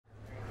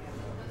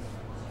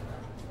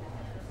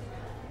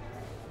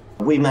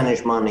We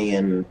manage money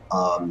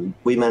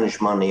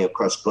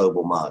across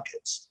global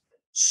markets.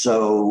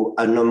 So,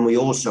 and then we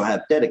also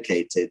have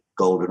dedicated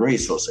gold and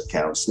resource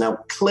accounts. Now,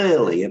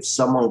 clearly, if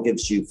someone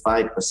gives you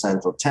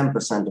 5% or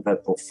 10% of their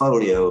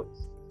portfolio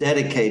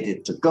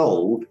dedicated to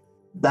gold,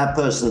 that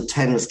person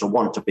tends to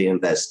want to be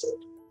invested.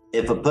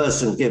 If a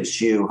person gives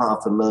you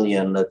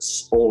 $500,000,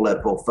 that's all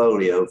their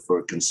portfolio for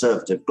a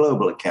conservative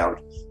global account,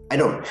 I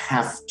don't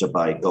have to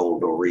buy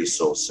gold or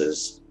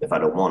resources if I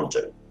don't want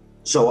to.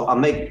 So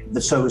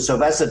so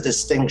that's a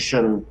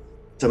distinction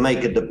to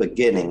make at the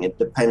beginning. It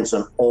depends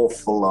an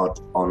awful lot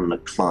on the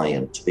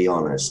client, to be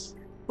honest.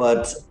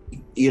 But,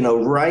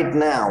 right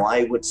now,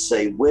 I would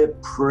say we're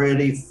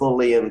pretty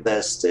fully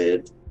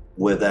invested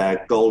with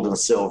our gold and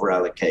silver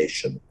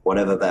allocation,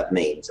 whatever that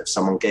means. If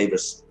someone gave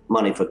us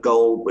money for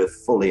gold, we're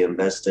fully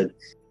invested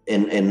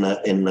in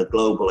the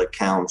global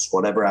accounts,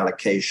 whatever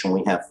allocation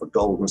we have for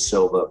gold and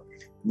silver.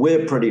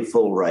 We're pretty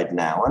full right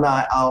now. And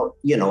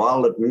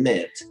I'll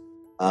admit,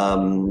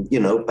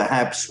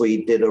 perhaps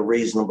we did a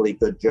reasonably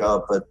good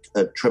job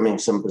at trimming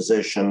some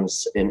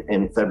positions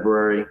in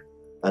February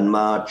and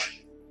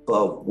March,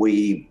 but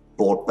we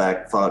bought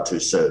back far too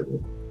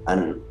soon.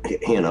 And,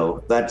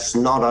 that's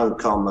not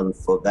uncommon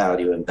for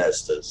value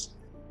investors.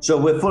 So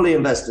we're fully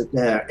invested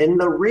there. In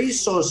the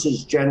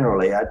resources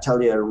generally, I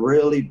tell you, it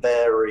really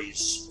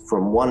varies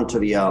from one to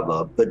the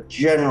other. But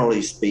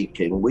generally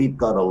speaking, we've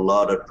got a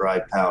lot of dry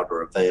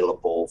powder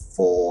available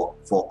for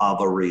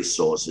other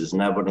resources.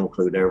 And that would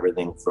include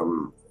everything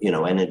from,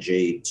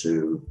 energy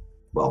to,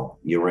 well,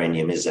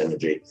 uranium is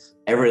energy,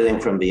 everything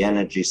from the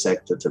energy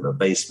sector to the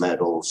base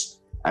metals,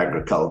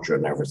 agriculture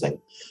and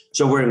everything.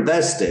 So we're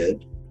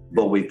invested,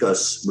 but we've got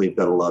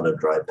a lot of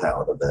dry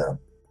powder there.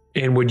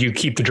 And would you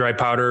keep the dry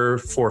powder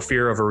for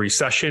fear of a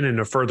recession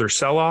and a further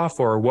sell-off,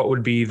 or what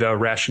would be the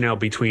rationale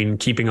between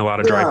keeping a lot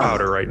of dry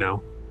powder right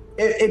now?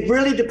 It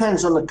really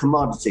depends on the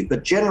commodity,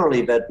 but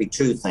generally there'd be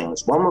two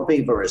things. One would be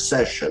the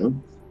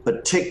recession,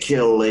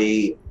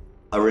 particularly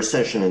a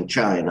recession in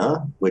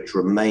China, which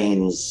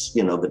remains,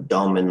 the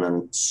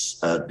dominant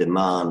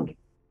demand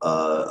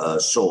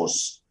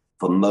source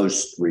for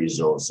most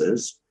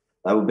resources.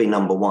 That would be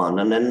number one.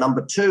 And then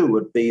number two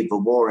would be the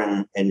war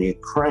in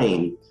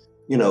Ukraine.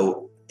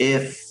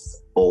 If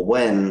or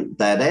when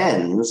that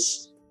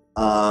ends,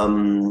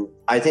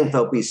 I think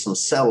there'll be some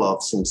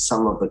sell-offs in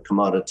some of the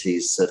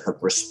commodities that have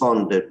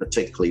responded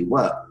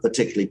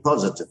particularly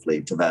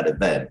positively to that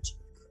event.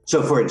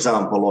 So, for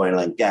example, oil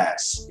and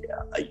gas.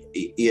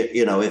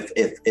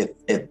 If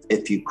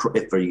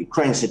the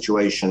Ukraine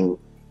situation,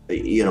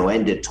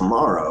 ended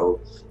tomorrow,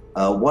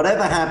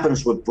 whatever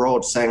happens with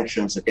broad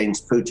sanctions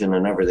against Putin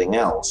and everything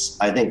else,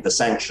 I think the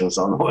sanctions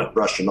on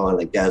Russian oil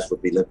and gas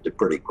would be lifted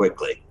pretty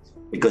quickly,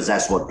 because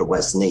that's what the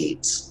West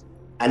needs.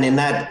 And in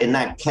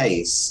that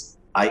case,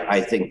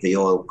 I think the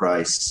oil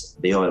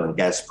and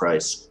gas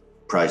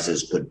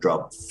prices could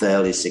drop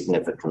fairly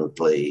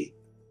significantly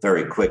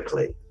very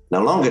quickly.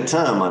 Now, longer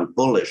term, I'm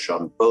bullish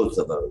on both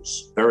of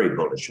those, very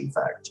bullish, in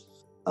fact.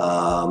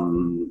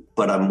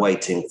 But I'm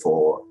waiting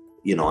for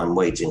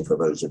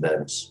those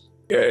events.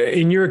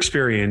 In your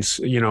experience,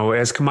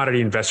 as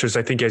commodity investors,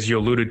 I think, as you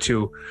alluded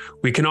to,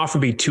 we can often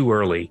be too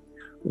early.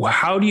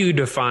 How do you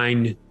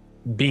define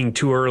being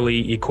too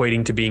early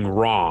equating to being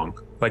wrong?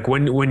 Like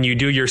when you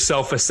do your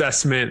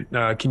self-assessment,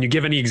 can you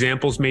give any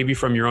examples maybe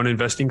from your own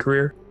investing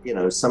career?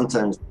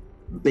 Sometimes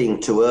being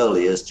too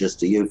early is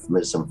just a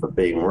euphemism for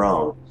being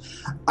wrong.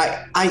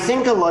 I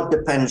think a lot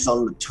depends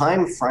on the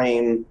time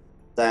frame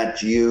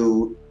that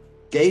you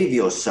gave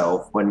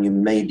yourself when you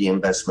made the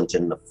investment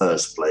in the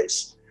first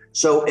place.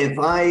 So if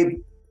I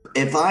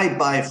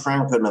buy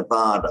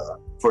Franco-Nevada,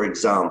 for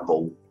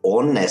example,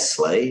 or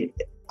Nestle,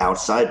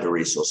 outside the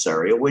resource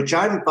area, which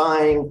I'm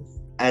buying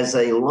as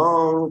a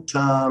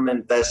long-term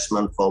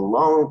investment for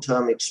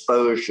long-term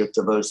exposure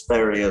to those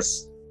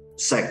various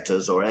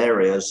sectors or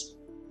areas,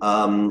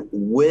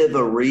 with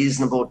a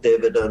reasonable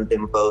dividend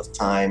in both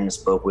times,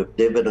 but with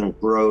dividend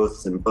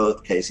growth in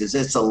both cases.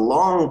 It's a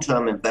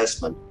long-term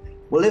investment.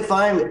 Well, if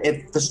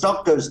the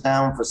stock goes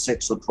down for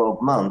 6 or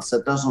 12 months,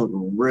 that doesn't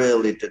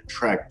really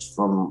detract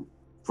from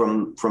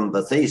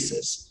the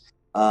thesis.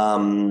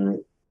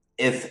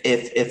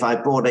 If I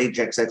bought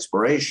Ajax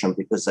Exploration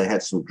because they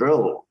had some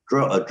drill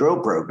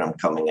program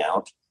coming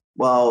out,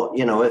 well,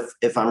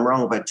 if I'm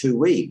wrong by 2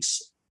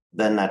 weeks,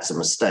 then that's a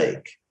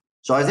mistake.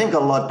 So I think a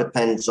lot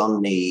depends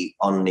on the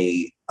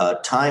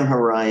time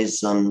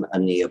horizon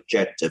and the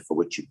objective for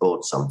which you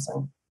bought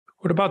something.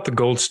 What about the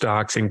gold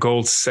stocks and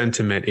gold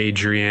sentiment,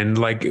 Adrian?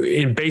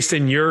 Based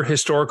in your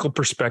historical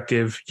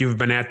perspective, you've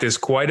been at this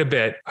quite a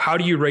bit. How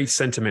do you rate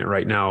sentiment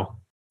right now?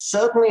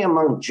 Certainly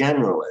among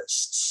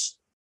generalists,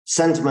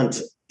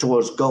 sentiment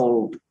towards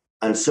gold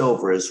and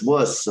silver is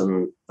worse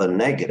than the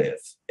negative.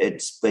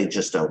 They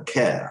just don't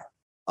care.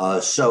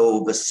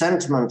 So the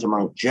sentiment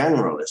among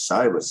generalists,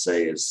 I would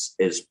say,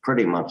 is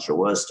pretty much the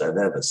worst I've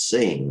ever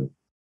seen.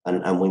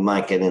 And we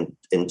might get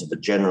into the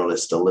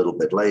generalist a little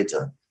bit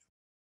later.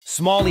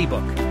 Small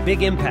ebook,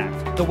 big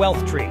impact, the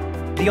wealth tree.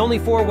 The only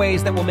 4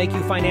 ways that will make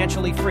you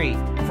financially free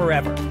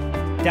forever.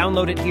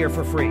 Download it here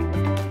for free.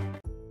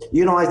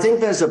 I think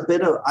there's a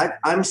bit of,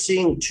 I'm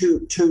seeing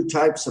two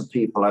types of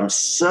people. I'm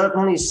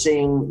certainly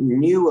seeing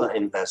newer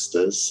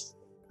investors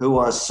who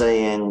are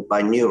saying,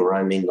 by newer,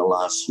 I mean the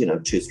last,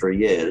 2-3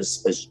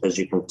 years, as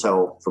you can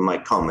tell from my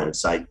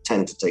comments, I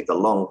tend to take a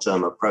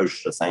long-term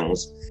approach to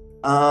things.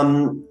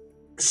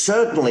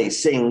 Certainly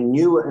seeing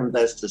newer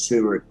investors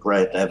who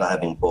regret ever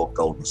having bought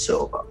gold and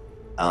silver.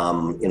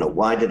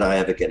 Why did I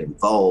ever get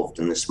involved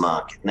in this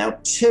market? Now,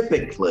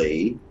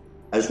 typically,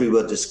 as we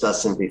were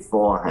discussing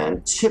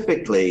beforehand,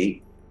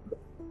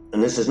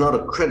 and this is not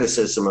a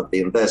criticism of the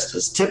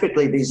investors,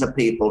 typically these are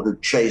people who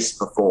chase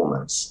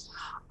performance.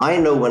 I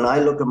know when I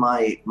look at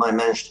my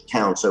managed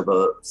accounts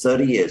over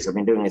 30 years, I've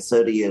been doing it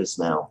 30 years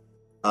now,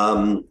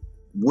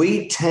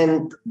 we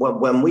tend,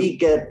 when we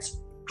get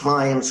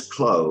clients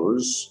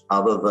close,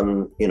 other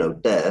than,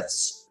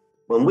 deaths,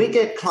 when we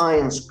get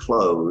clients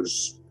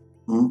close,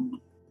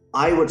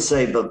 I would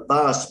say the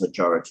vast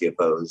majority of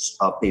those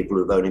are people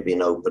who've only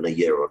been open a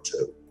year or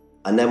two.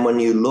 And then when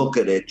you look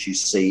at it, you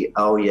see,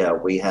 oh yeah,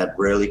 we had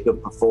really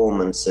good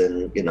performance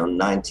in,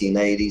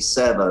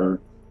 1987,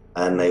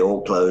 and they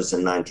all closed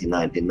in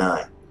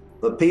 1999.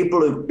 But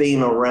people who've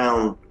been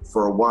around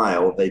for a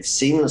while, they've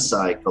seen the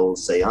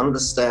cycles, they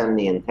understand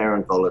the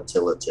inherent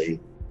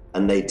volatility,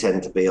 and they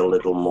tend to be a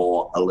little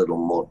more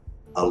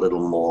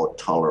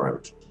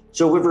tolerant.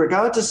 So with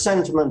regard to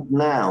sentiment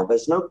now,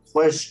 there's no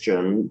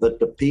question that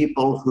the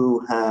people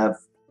who have,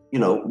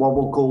 what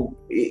we'll call,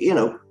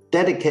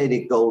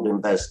 dedicated gold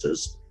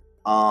investors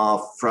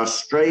are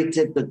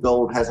frustrated that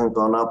gold hasn't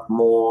gone up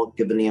more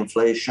given the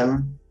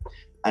inflation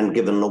and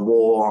given the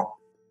war.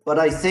 But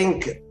I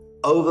think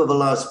over the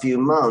last few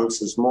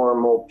months, as more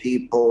and more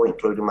people,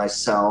 including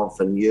myself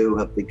and you,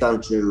 have begun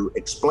to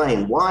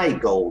explain why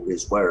gold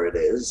is where it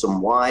is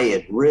and why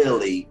it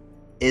really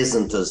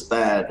isn't as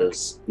bad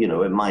as,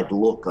 it might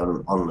look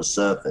on the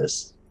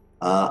surface,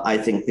 I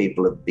think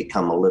people have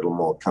become a little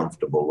more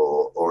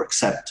comfortable or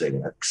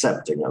accepting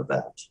of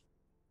that.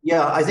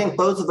 Yeah, I think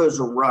both of those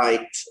are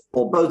right,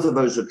 or both of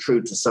those are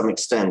true to some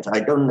extent.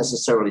 I don't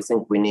necessarily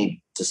think we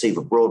need to see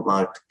the broad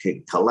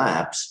market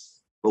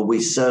collapse, but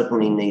we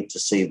certainly need to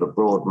see the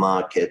broad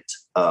market,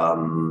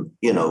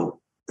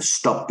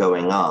 stop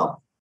going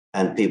up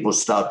and people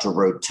start to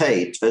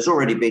rotate. There's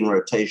already been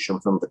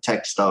rotation from the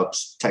tech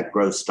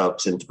growth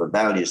stocks into the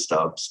value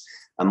stocks,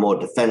 and more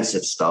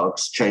defensive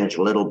stocks changed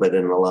a little bit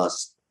in the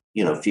last,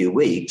 few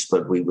weeks,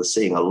 but we were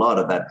seeing a lot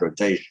of that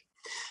rotation.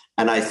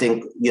 And I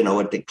think,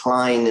 a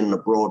decline in the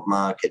broad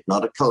market,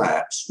 not a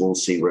collapse, we'll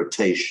see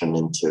rotation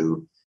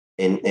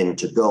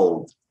into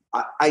gold.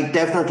 I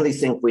definitely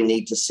think we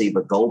need to see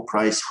the gold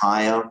price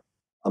higher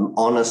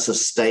on a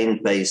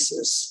sustained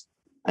basis.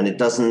 And it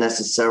doesn't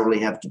necessarily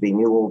have to be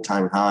new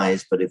all-time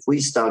highs, but if we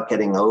start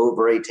getting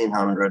over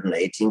 1,800 and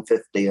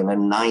 1,850 and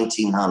then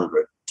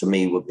 1,900, to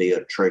me would be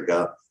a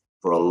trigger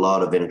for a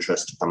lot of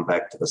interest to come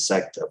back to the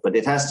sector. But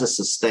it has to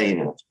sustain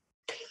it.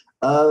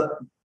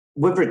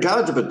 With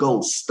regard to the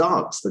gold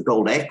stocks, the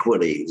gold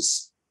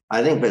equities,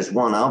 I think there's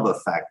one other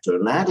factor,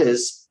 and that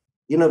is,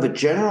 the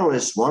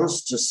generalist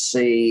wants to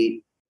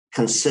see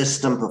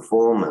consistent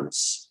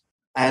performance.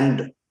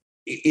 And,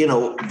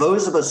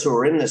 those of us who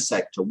are in this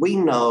sector, we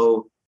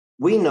know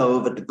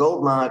that the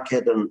gold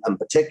market and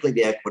particularly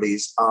the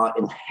equities are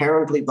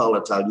inherently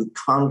volatile. You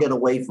can't get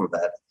away from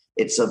that.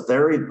 It's a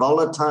very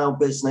volatile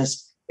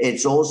business.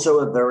 It's also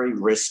a very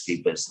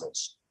risky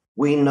business.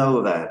 We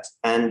know that.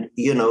 And,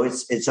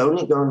 it's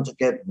only going to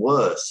get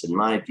worse, in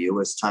my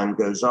view, as time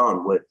goes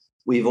on.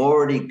 We've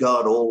already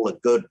got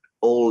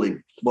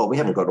we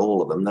haven't got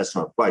all of them. That's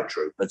not quite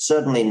true. But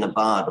certainly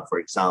Nevada, for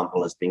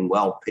example, has been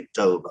well picked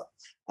over.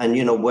 And,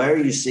 where are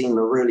you seeing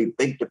the really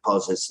big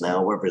deposits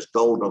now, whether it's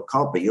gold or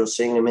copper? You're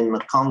seeing them in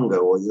the Congo,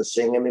 or you're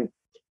seeing them in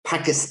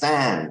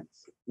Pakistan.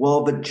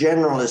 Well, the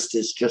generalist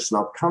is just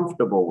not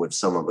comfortable with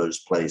some of those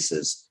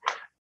places.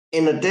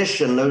 In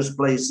addition, those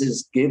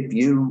places give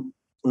you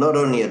not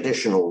only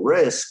additional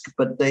risk,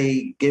 but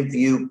they give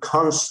you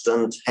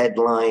constant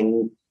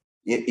headline,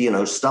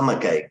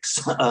 stomach aches,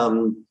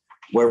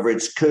 whether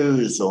it's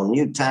coups or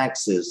new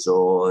taxes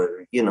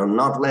or,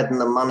 not letting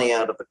the money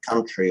out of the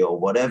country or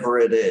whatever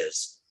it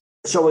is.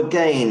 So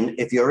again,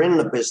 if you're in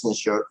the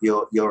business,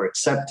 you're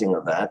accepting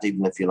of that,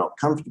 even if you're not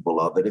comfortable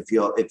of it. If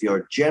you're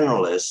a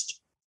generalist,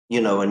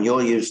 and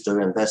you're used to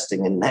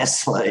investing in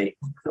Nestle,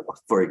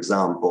 for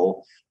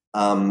example,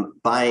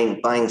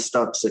 buying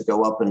stocks that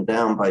go up and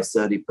down by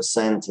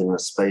 30% in the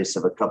space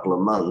of a couple of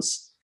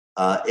months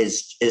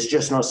is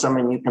just not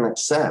something you can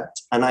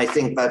accept. And I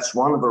think that's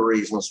one of the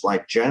reasons why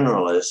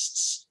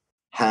generalists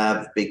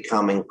have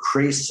become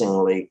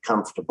increasingly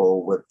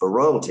comfortable with the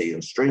royalty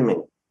and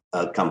streaming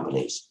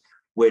companies,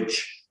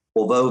 which,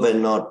 although they're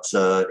not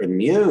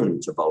immune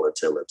to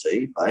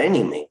volatility by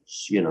any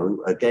means,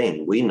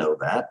 again, we know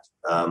that,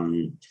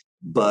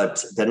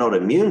 but they're not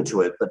immune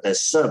to it, but they're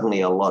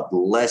certainly a lot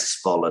less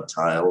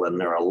volatile, and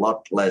they're a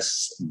lot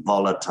less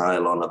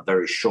volatile on a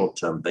very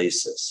short-term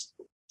basis.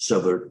 So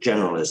the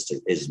generalist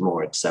is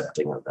more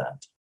accepting of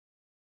that.